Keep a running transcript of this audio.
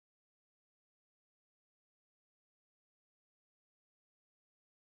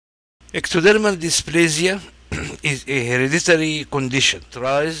Ectodermal dysplasia is a hereditary condition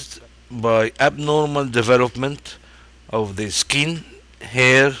characterized by abnormal development of the skin,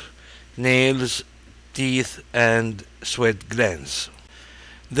 hair, nails, teeth, and sweat glands.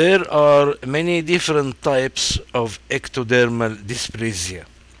 There are many different types of ectodermal dysplasia.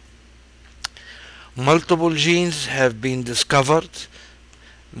 Multiple genes have been discovered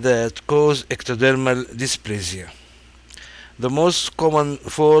that cause ectodermal dysplasia. The most common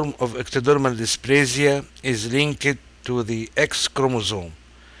form of ectodermal dysplasia is linked to the X chromosome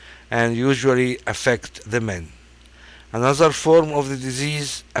and usually affect the men. Another form of the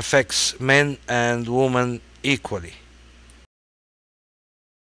disease affects men and women equally.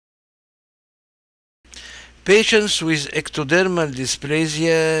 Patients with ectodermal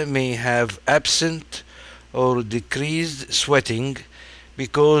dysplasia may have absent or decreased sweating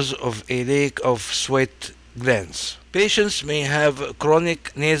because of a lack of sweat glands. Patients may have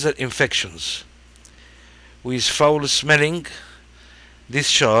chronic nasal infections with foul smelling,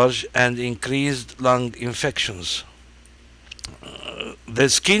 discharge, and increased lung infections. The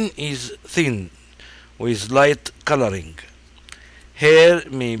skin is thin with light coloring. Hair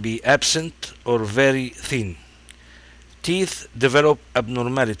may be absent or very thin. Teeth develop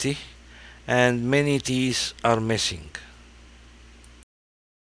abnormality and many teeth are missing.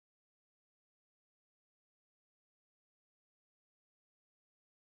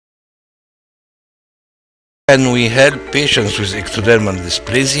 Can we help patients with ectodermal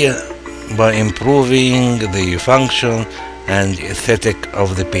dysplasia? By improving the function and aesthetic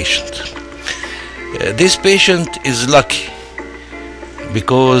of the patient. This patient is lucky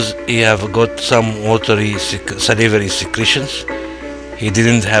because he have got some watery salivary secretions. He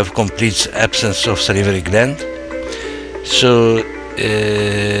didn't have complete absence of salivary gland. So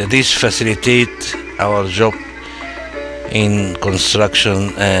this facilitates our job in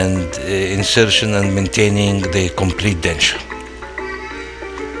construction and insertion and maintaining the complete denture.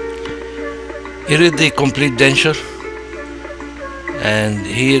 Here is the complete denture, and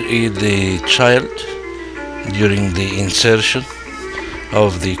here is the child during the insertion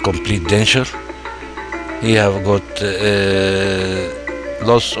of the complete denture. He have got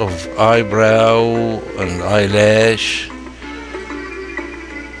loss of eyebrow and eyelash.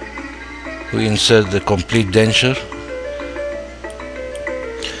 We insert the complete denture.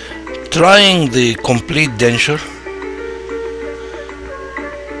 Trying the complete denture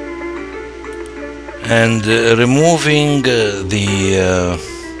and removing the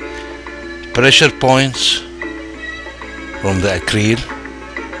pressure points from the acryl,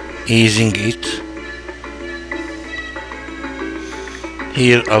 easing it.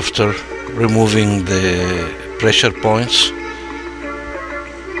 Here, after removing the pressure points,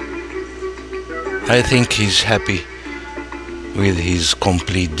 I think he's happy with his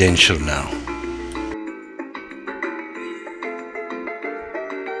complete denture now.